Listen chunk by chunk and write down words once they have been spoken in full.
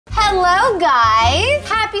Hello, guys.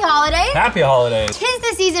 Happy holidays. Happy holidays. 'Tis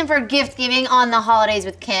the season for gift giving on the holidays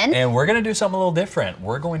with kin. And we're gonna do something a little different.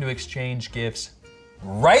 We're going to exchange gifts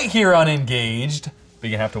right here on Engaged, but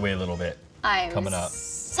you're gonna have to wait a little bit. I'm coming up.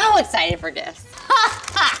 So excited for gifts.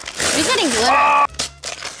 You're getting glitter.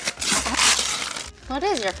 What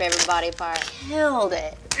is your favorite body part? Killed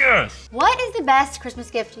it. Yes. What is the best Christmas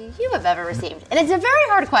gift you have ever received? And it's a very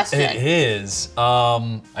hard question. It is.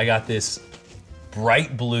 I got this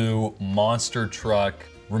bright blue monster truck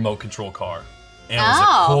remote control car. And it was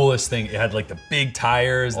the coolest thing. It had like the big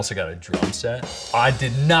tires. Also got a drum set. I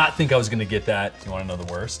did not think I was gonna get that. You wanna know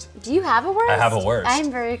the worst? Do you have a worst? I have a worst.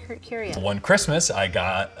 I'm very curious. One Christmas, I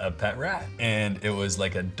got a pet rat. And it was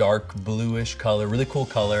like a dark bluish color, really cool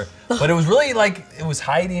color. But it was really like, it was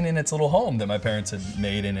hiding in its little home that my parents had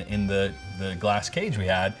made in the glass cage we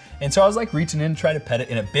had. And so I was like reaching in to try to pet it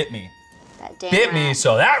and it bit me. That damn Bit rat. me,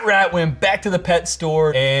 so that rat went back to the pet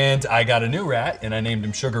store and I got a new rat and I named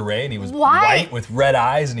him Sugar Ray and he was white with red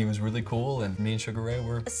eyes and he was really cool and me and Sugar Ray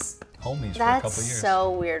were homies for a couple years. That's so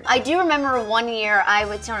weird. I do remember one year, I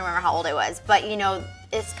don't remember how old I was, but you know,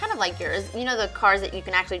 it's kind of like yours. You know the cars that you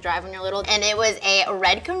can actually drive when you're little? And it was a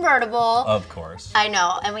red convertible. Of course. I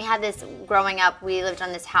know, and we had this, growing up, we lived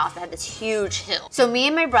on this house that had this huge hill. So me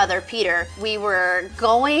and my brother, Peter, we were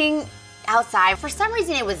going outside. For some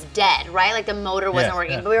reason it was dead, right? Like the motor wasn't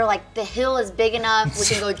working, but we were like, the hill is big enough, we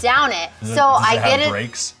can go down it. Does I it get have it.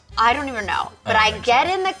 brakes? I don't even know, but I get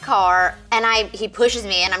in the car and he pushes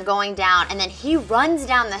me and I'm going down and then he runs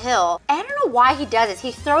down the hill. I don't know why he does this.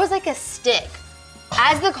 He throws like a stick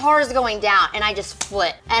as the car is going down and I just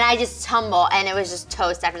flip and I just tumble and it was just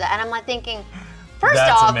toast after that. And I'm like thinking, first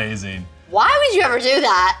off, That's amazing. Why would you ever do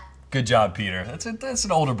that? Good job, Peter. That's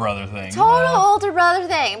an older brother thing. Total older brother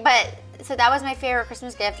thing. But so that was my favorite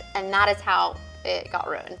Christmas gift and that is how it got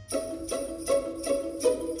ruined.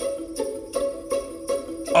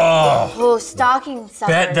 Oh, stocking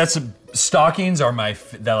stuffers. Stockings are my,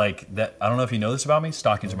 I don't know if you know this about me,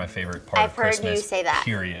 stockings are my favorite part of Christmas. I've heard you say that.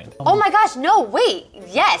 Period. Oh my gosh, no, wait,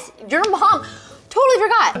 yes, your mom, totally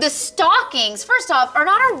forgot. The stockings, first off, are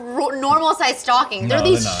not a normal size stocking. They're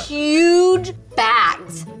these huge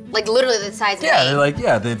bags, like literally the size of me.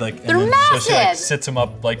 They're massive. So she like sits them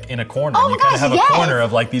up like in a corner. Oh and you my kind of gosh, have a corner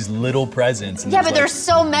of like these little presents. And yeah, but there's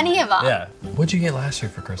so many of them. Yeah. What'd you get last year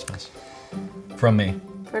for Christmas? From me.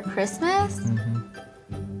 For Christmas?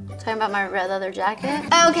 Talking about my red leather jacket?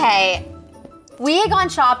 Okay, we had gone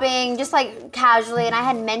shopping just like casually and I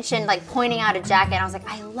had mentioned like pointing out a jacket. And I was like,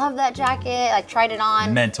 I love that jacket. I tried it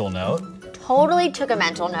on. Mental note. Totally took a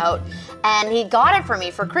mental note. And he got it for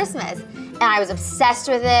me for Christmas. And I was obsessed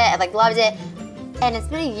with it, I like loved it. And it's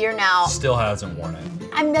been a year now. Still hasn't worn it.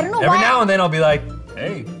 I don't know why. Every now and then I'll be like,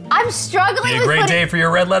 hey. I'm struggling Be a great day for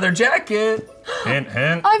your red leather jacket. Hint,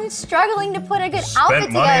 hint. I'm struggling to put a good outfit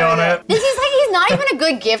together. Money on it. This is like, he's not even a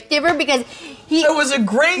good gift giver because he- It was a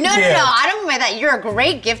great gift. No, I don't mean by that. You're a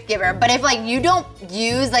great gift giver, but if like you don't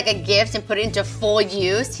use like a gift and put it into full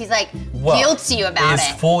use, he's like guilty you about it.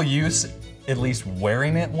 Is full use at least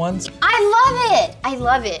wearing it once? I love it. I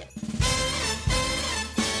love it.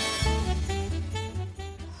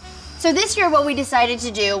 So this year what we decided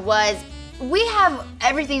to do was we have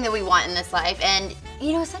everything that we want in this life and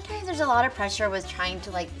you know, sometimes there's a lot of pressure with trying to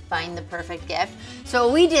like find the perfect gift. So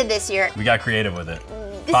what we did this year. We got creative with it.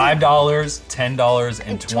 $5, $10,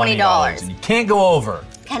 and $20. And you can't go over.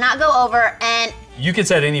 Cannot go over and. You can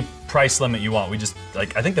set any price limit you want. We just,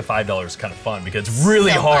 like, I think the $5 is kind of fun because it's really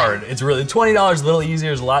hard. It's really, $20 is a little easier.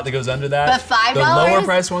 There's a lot that goes under that. But $5? The lower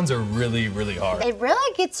price ones are really, really hard. It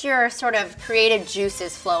really gets your sort of creative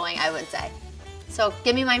juices flowing, I would say. So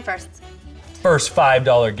give me mine first. First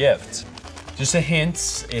 $5 gift. Just a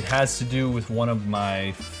hint, it has to do with one of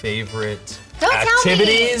my favorite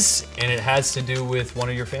activities, and it has to do with one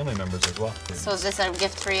of your family members as well. So is this a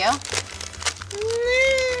gift for you?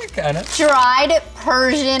 Kinda. Dried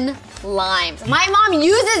Persian limes. My mom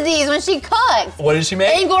uses these when she cooks. What did she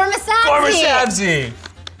make? In gourmet sabzi. Gourmet sabzi.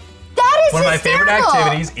 That is one of my favorite hysterical.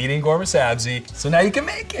 activities, eating gourmet sabzi. So now you can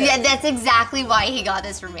make it. Yeah, that's exactly why he got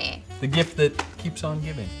this for me. The gift that keeps on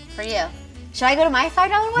giving. For you. Should I go to my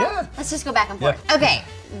 $5 one? Yeah. Let's just go back and forth. Yeah. Okay,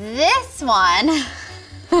 this one,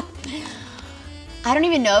 I don't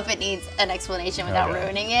even know if it needs an explanation without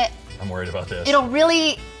ruining it. I'm worried about this. It'll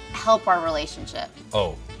really help our relationship.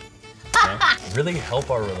 Oh. Okay. Really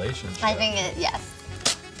help our relationship. I think yes.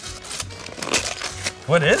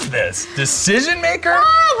 What is this? Decision maker?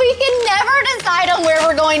 Oh, we can never decide on where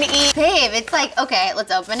we're going to eat. Babe, it's like, okay,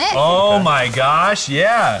 let's open it. Oh my gosh,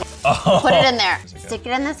 yeah. Oh. Put it in there. Stick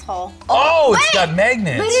it in this hole. It's got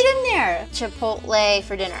magnets. Put it in there. Chipotle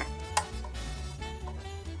for dinner.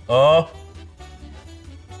 Oh.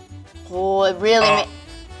 Oh, it really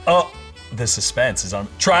Oh, the suspense is on.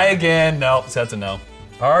 Try again. No, that's a no.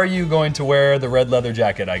 Are you going to wear the red leather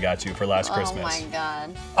jacket I got you for last Christmas? Oh my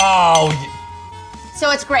God. Oh.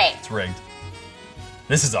 So it's great. It's rigged.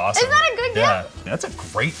 This is awesome. Isn't that a good gift? Yeah, that's a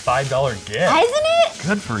great $5 gift. Isn't it?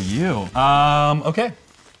 Good for you. Okay.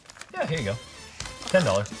 Yeah, here you go.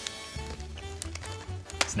 $10.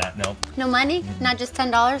 It's not, no. No money? Not just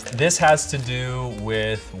 $10? This has to do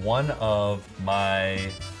with one of my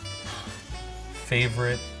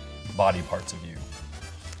favorite body parts of you.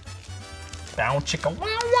 Bow chicka wow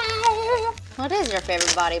wow. What is your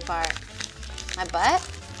favorite body part? My butt?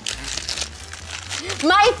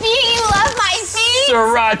 My feet! You love my feet!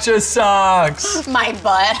 Sriracha socks! My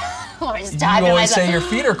butt. Or just You always say your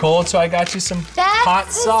feet are cold, so I got you some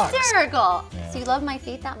hot socks. That's hysterical. Yeah. So you love my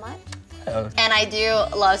feet that much? Yeah. And I do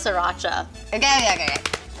love sriracha.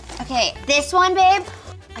 Okay, this one, babe.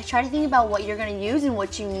 I try to think about what you're gonna use and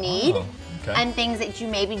what you need. Oh, okay. And things that you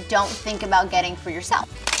maybe don't think about getting for yourself.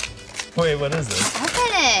 Wait, what is this? Open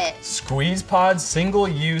it. Squeeze Pods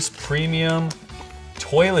single-use premium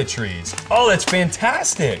toiletries. Oh, that's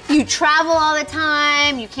fantastic. You travel all the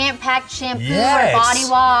time. You can't pack shampoo Yes. or body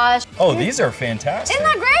wash. Oh, these are fantastic. Isn't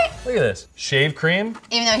that great? Look at this. Shave cream.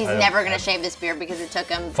 Even though he's never gonna shave this beard because it took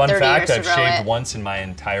him Fun 30 fact, years I've to grow shaved it. once in my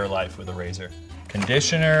entire life with a razor.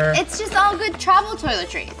 Conditioner. It's just all good travel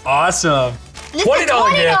toiletries. Awesome. This $20 is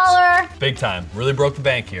 $20. gift. Big time. Really broke the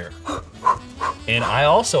bank here. And I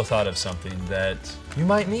also thought of something that you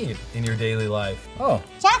might need in your daily life. Oh,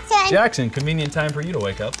 Jackson. Jackson, convenient time for you to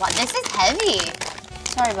wake up. Wow, this is heavy.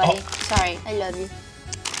 Sorry, buddy. Sorry. I love you.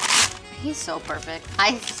 He's so perfect.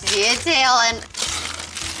 I see a tail and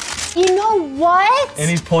you know what? And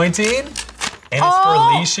he's pointing. And it's for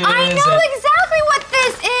leashes. I know exactly what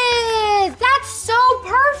this is. That's so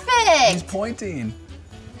He's perfect. pointing.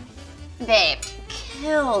 Babe,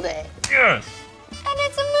 killed it. Yes. And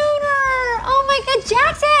it's a mooner. Oh my God,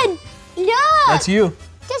 Jackson. Look. That's you.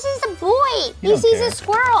 This is a boy. He don't sees care. a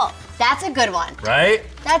squirrel. That's a good one. Right?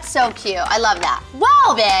 That's so cute. I love that.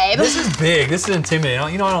 Wow, babe. This is big. This is intimidating.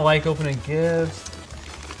 You know I don't like opening gifts.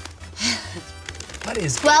 What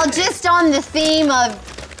is Well, this? just on the theme of,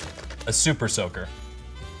 A super soaker.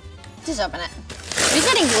 just open it. You're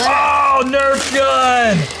getting glitter. Oh, Nerf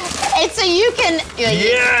gun! It's so you can.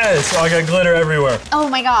 Yes! Oh, I got glitter everywhere. Oh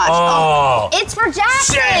my gosh. Oh. It's for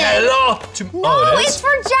Jackson. Say hello to. No, oh, it is? it's for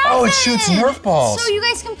Jackson. Oh, it shoots Nerf balls. So you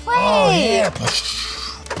guys can play. Oh, yeah.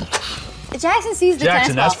 Jackson sees the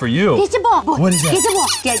Jackson, tennis ball. that's for you. Get the ball. Boy. What is that? Get the ball.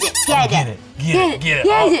 Get it. Get it. Get it. Get it. Get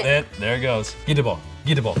Oh, it. there it goes. Get the ball.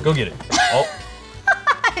 Get the ball. Go get it. Oh.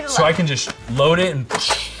 I So I can just load it and.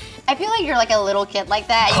 I feel like you're like a little kid like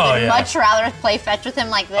that. You Oh, would yeah. much rather play fetch with him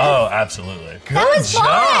like this. Oh, absolutely. Good was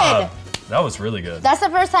job. fun. That was really good. That's the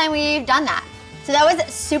first time we've done that. So that was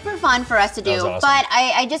super fun for us to do. was awesome. But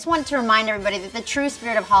I just want to remind everybody that the true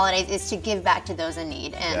spirit of holidays is to give back to those in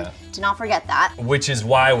need and to not forget that. Which is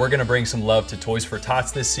why we're gonna bring some love to Toys for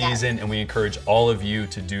Tots this Yes. season, and we encourage all of you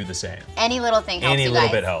to do the same. Any little thing helps Any you little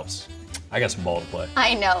guys. bit helps. I got some ball to play.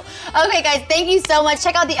 I know. Okay, guys, thank you so much.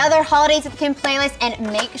 Check out the other Holidays with Kim playlist and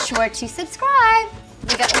make sure to subscribe.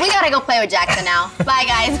 We gotta go play with Jackson now. Bye,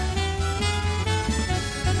 guys.